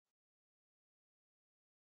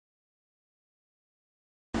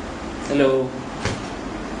Hello,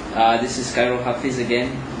 this is Khairullhafiz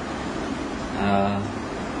again.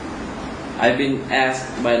 I've been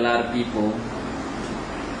asked by a lot of people,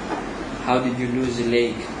 how did you lose a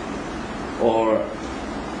leg? Or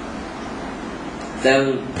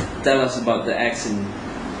tell us about the accident.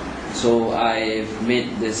 So I've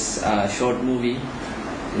made this short movie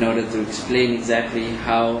in order to explain exactly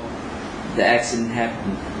how the accident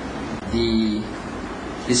happened. The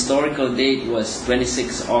historical date was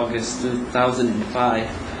 26 August 2005.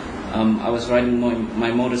 I was riding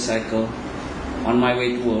my motorcycle on my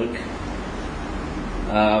way to work,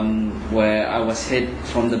 where I was hit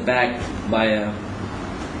from the back by a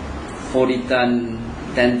 40-ton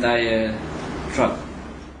 10-tire truck.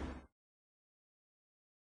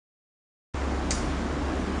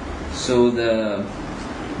 So the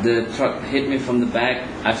truck hit me from the back.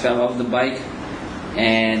 I fell off the bike,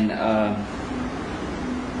 and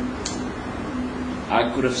I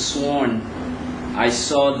could have sworn I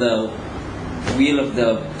saw the wheel of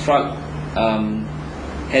the truck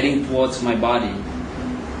heading towards my body.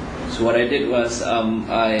 So what I did was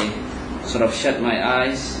I sort of shut my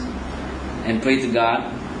eyes and prayed to God.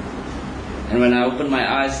 And when I opened my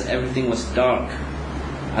eyes, everything was dark.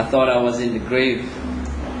 I thought I was in the grave.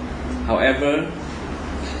 However,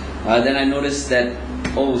 then I noticed that,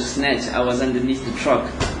 oh snatch, I was underneath the truck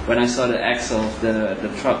when I saw the axle of the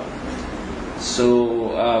truck.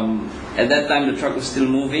 So at that time the truck was still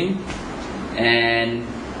moving, and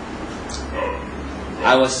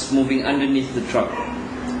I was moving underneath the truck.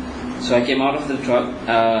 So I came out of the truck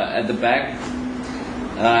at the back.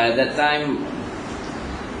 At that time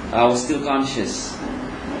I was still conscious.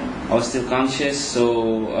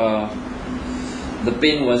 So the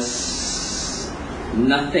pain was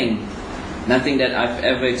nothing that I've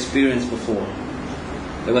ever experienced before.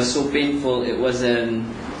 It was so painful. It was a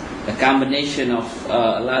combination of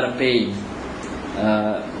a lot of pain.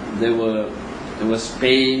 There was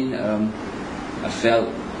pain. I felt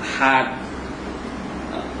hot.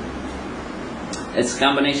 It's a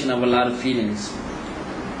combination of a lot of feelings.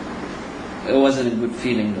 It wasn't a good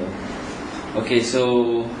feeling though. Okay,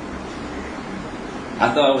 so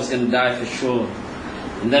I thought I was going to die for sure.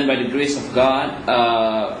 And then by the grace of God,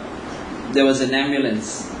 there was an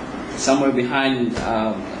ambulance somewhere behind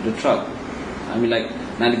the truck. I mean, like,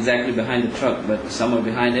 not exactly behind the truck, but somewhere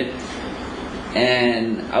behind it.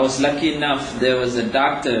 And I was lucky enough, there was a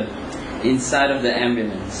doctor inside of the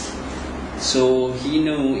ambulance. So he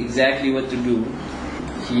knew exactly what to do.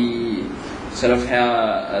 He sort of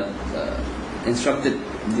instructed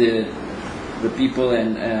the people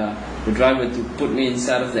and the driver to put me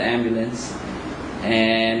inside of the ambulance.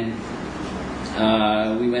 And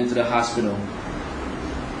we went to the hospital.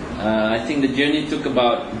 I think the journey took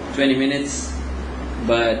about 20 minutes,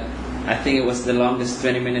 but I think it was the longest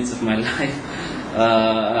 20 minutes of my life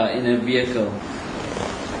in a vehicle.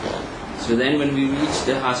 So then when we reached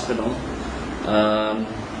the hospital,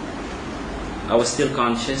 I was still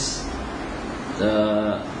conscious.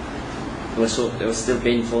 It was still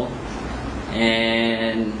painful.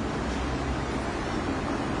 And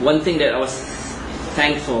one thing that I was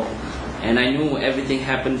thankful, and I knew everything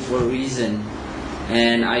happened for a reason,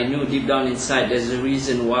 and I knew deep down inside there's a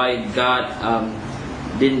reason why God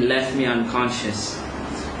didn't left me unconscious.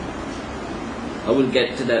 I will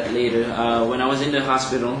get to that later. When I was in the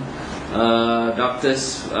hospital,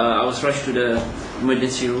 doctors, I was rushed to the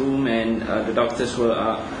emergency room, and the doctors were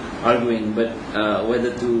arguing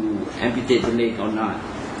whether to amputate the leg or not.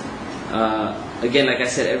 Again, like I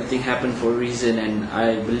said, everything happened for a reason, and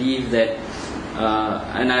I believe that,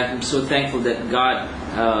 and I'm so thankful that God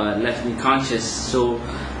left me conscious, so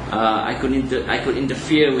I could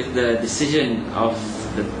interfere with the decision of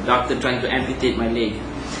the doctor trying to amputate my leg.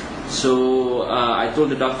 So I told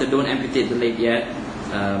the doctor, don't amputate the leg yet.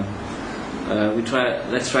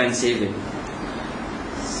 Let's try and save it.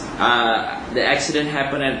 The accident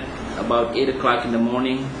happened at about 8 o'clock in the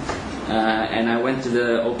morning, and I went to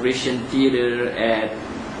the operation theater at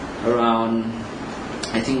around,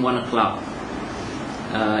 I think, 1 o'clock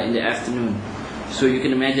in the afternoon. So you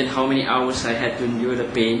can imagine how many hours I had to endure the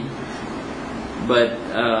pain. But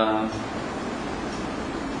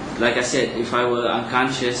like I said, if I were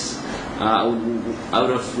unconscious, I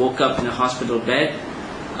would have woke up in a hospital bed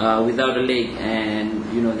without a leg, and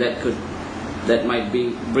that might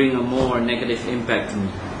bring a more negative impact to me.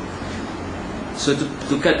 So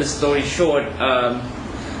to cut the story short,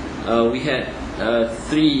 we had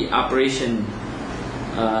 3 operations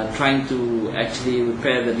trying to actually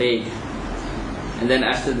repair the leg. And then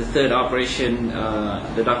after the 3rd operation,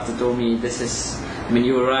 the doctor told me,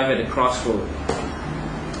 you arrive at a crossroad.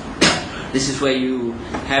 this is where you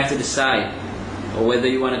have to decide, or whether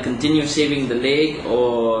you want to continue saving the leg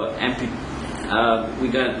or we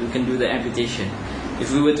can do the amputation.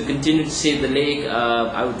 If we were to continue to save the leg,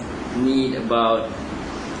 I would need about,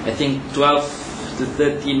 I think, 12 to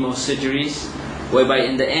 13 more surgeries, whereby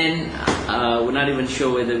in the end we're not even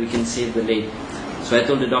sure whether we can save the leg. So I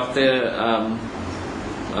told the doctor,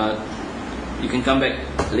 you can come back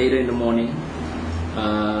later in the morning.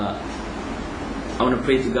 I want to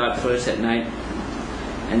pray to God first at night,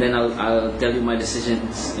 and then I'll tell you my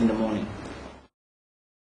decisions in the morning.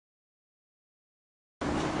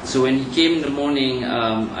 So when he came in the morning,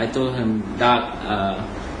 I told him, Doc,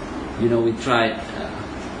 we tried.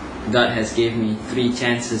 God has gave me 3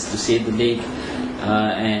 chances to save the leg,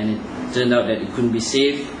 and it turned out that it couldn't be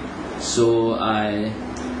saved. So I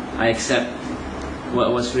accept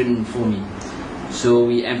what was written for me. So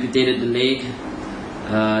we amputated the leg.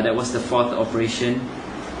 That was the 4th operation,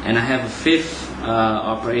 and I have a 5th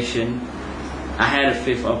operation. I had a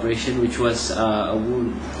 5th operation, which was a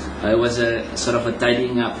wound. It was a sort of a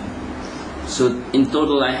tidying up. So in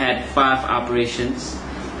total, I had 5 operations.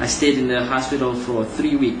 I stayed in the hospital for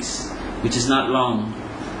 3 weeks, which is not long,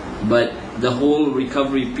 but the whole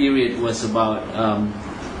recovery period was about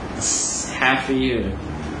half a year.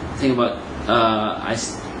 I think about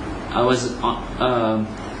I was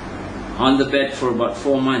on the bed for about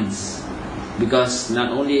 4 months, because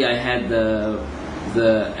not only I had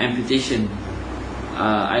the amputation,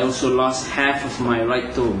 I also lost half of my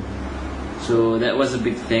right toe. So that was a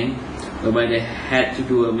big thing, whereby they had to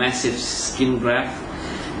do a massive skin graft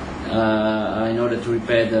in order to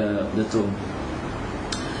repair the toe.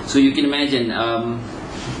 So you can imagine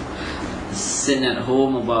sitting at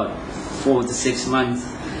home about 4 to 6 months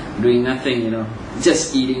doing nothing,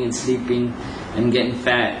 just eating and sleeping and getting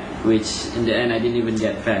fat, which in the end I didn't even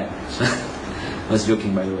get fat. So I was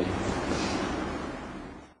joking, by the way.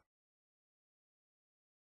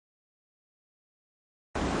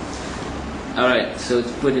 Alright, so to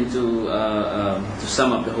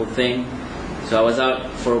sum up the whole thing, so I was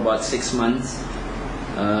out for about 6 months,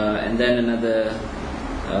 and then another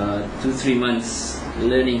 2-3 months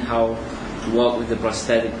learning how to walk with the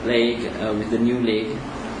prosthetic leg, with the new leg.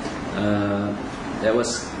 That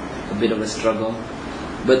was a bit of a struggle,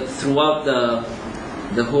 but throughout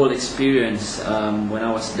the whole experience, when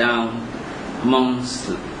I was down,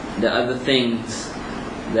 amongst the other things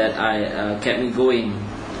that kept me going,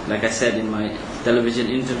 like I said in my television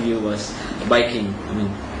interview, was biking. I mean,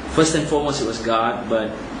 first and foremost it was God,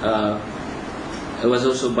 but it was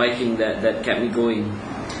also biking that kept me going,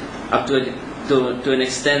 up to an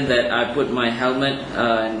extent that I put my helmet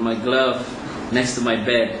and my glove next to my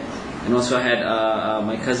bed. And also I had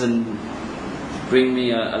my cousin bring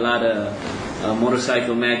me a lot of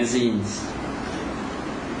motorcycle magazines.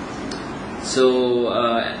 So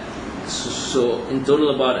in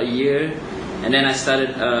total about a year, and then I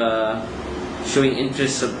started showing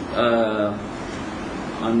interest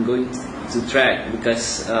on going to track,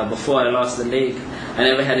 because before I lost the leg, I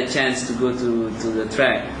never had a chance to go to the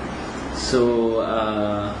track. So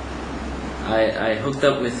I hooked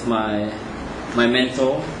up with my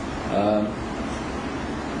mentor,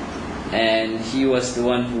 and he was the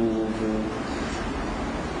one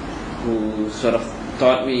who sort of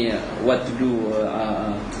taught me what to do.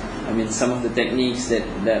 I mean, some of the techniques that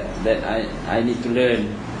I need to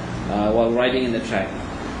learn while riding in the track.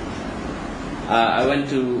 I went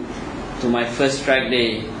to my first track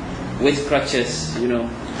day with crutches,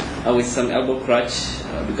 with some elbow crutch,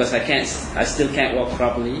 because I still can't walk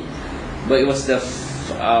properly. But it was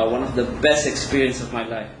one of the best experience of my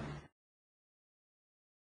life.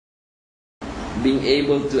 Being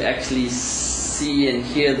able to actually see and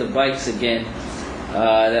hear the bikes again,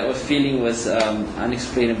 that feeling was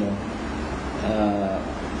unexplainable.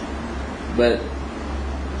 But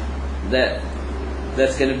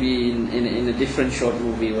that's going to be in a different short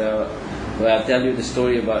movie where I'll tell you the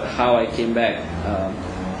story about how I came back,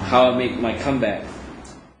 how I make my comeback.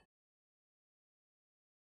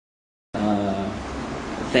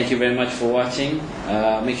 Thank you very much for watching.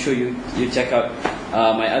 Make sure you check out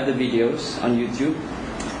my other videos on YouTube.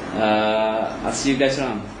 I'll see you guys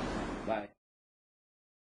around.